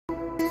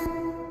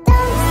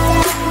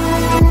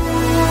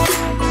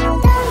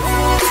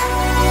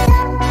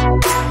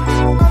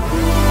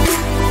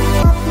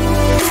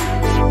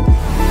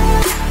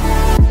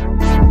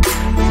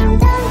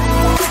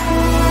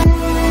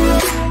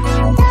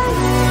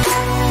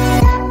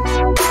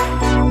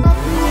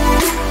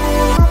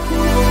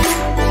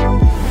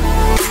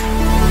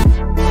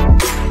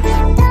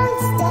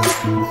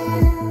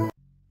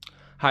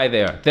Hi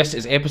there, this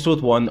is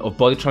episode 1 of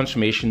Body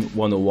Transformation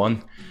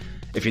 101.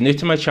 If you're new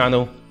to my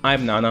channel,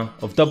 I'm Nana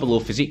of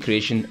 00 Physique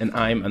Creation and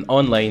I'm an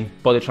online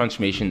body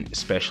transformation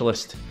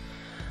specialist.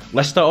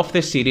 Let's start off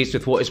this series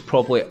with what is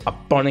probably a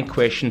burning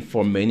question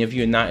for many of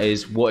you, and that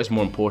is, what is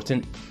more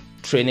important,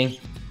 training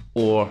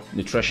or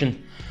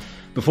nutrition?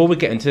 Before we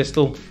get into this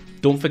though,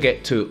 don't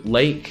forget to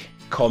like,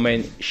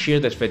 comment,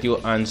 share this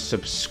video and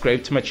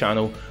subscribe to my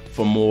channel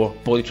for more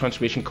body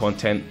transformation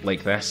content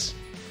like this.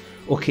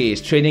 Okay,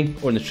 is training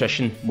or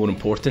nutrition more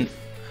important?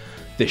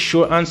 The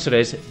short answer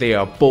is they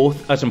are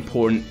both as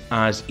important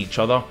as each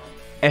other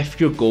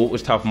if your goal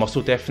is to have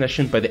muscle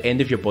definition by the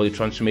end of your body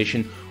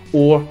transformation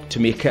or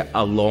to make it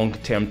a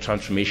long-term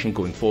transformation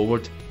going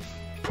forward.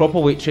 Proper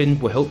weight training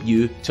will help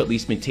you to at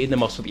least maintain the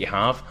muscle that you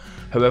have.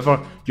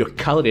 However, your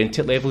calorie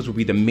intake levels will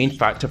be the main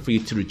factor for you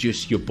to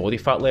reduce your body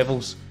fat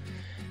levels.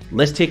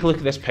 Let's take a look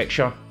at this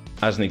picture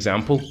as an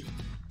example.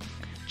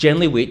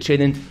 Generally, weight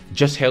training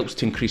just helps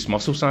to increase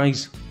muscle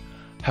size.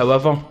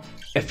 However,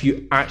 if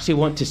you actually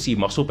want to see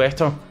muscle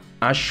better,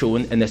 as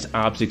shown in this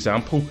abs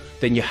example,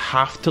 then you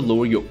have to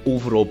lower your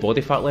overall body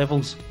fat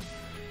levels.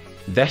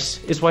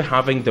 This is why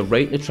having the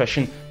right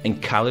nutrition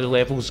and calorie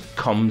levels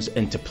comes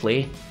into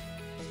play.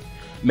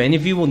 Many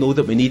of you will know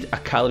that we need a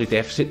calorie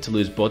deficit to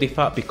lose body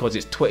fat because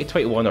it's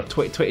 2021 or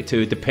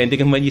 2022,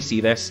 depending on when you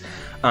see this,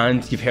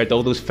 and you've heard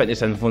all those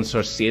fitness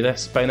influencers say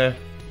this by now.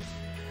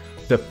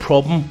 The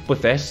problem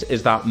with this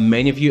is that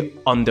many of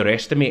you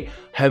underestimate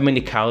how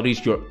many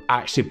calories you're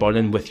actually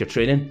burning with your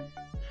training,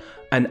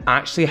 and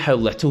actually how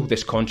little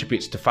this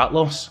contributes to fat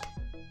loss.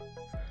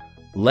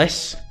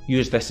 Let's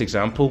use this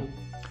example.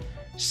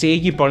 Say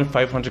you burn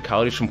 500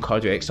 calories from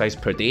cardio exercise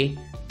per day.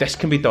 This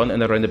can be done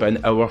in around about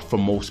an hour for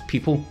most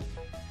people.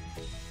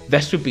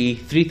 This would be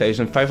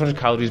 3,500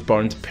 calories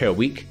burned per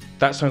week.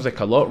 That sounds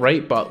like a lot,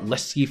 right? But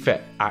let's see if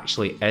it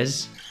actually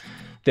is.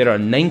 There are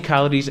 9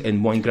 calories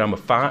in 1 gram of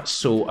fat,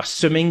 so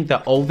assuming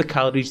that all the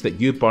calories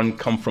that you burn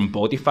come from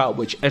body fat,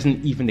 which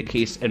isn't even the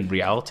case in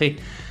reality,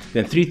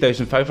 then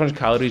 3,500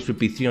 calories would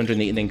be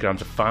 389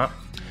 grams of fat.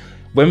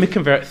 When we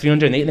convert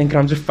 389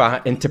 grams of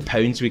fat into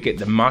pounds, we get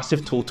the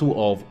massive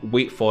total of,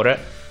 wait for it,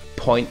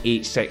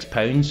 0.86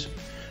 pounds.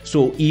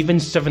 So even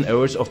 7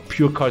 hours of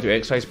pure cardio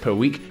exercise per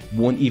week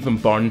won't even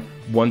burn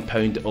 1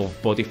 pound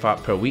of body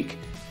fat per week.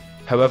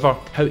 However,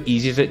 how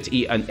easy is it to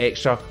eat an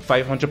extra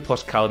 500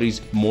 plus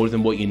calories more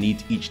than what you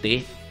need each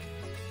day?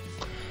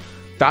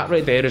 That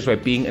right there is why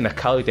being in a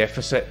calorie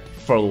deficit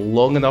for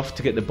long enough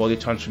to get the body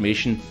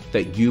transformation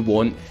that you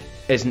want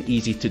isn't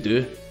easy to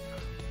do,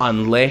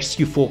 unless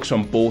you focus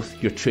on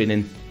both your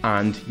training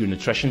and your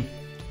nutrition.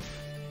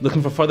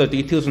 Looking for further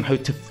details on how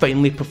to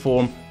finally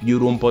perform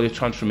your own body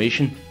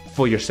transformation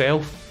for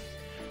yourself?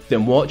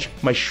 Then watch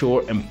my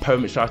short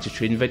empowerment strategy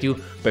training video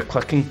by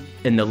clicking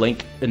in the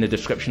link in the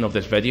description of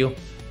this video.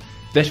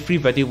 This free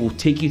video will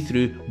take you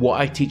through what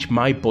I teach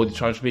my body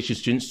transformation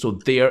students so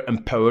they're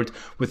empowered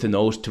with the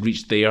knowledge to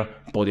reach their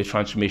body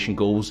transformation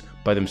goals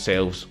by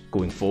themselves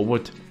going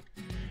forward.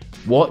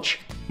 Watch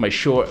my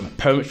short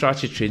empowerment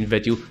strategy training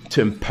video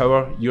to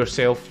empower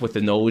yourself with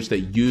the knowledge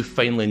that you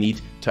finally need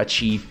to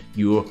achieve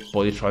your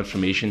body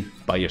transformation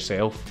by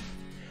yourself.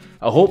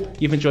 I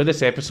hope you've enjoyed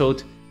this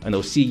episode, and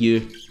I'll see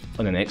you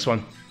on the next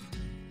one.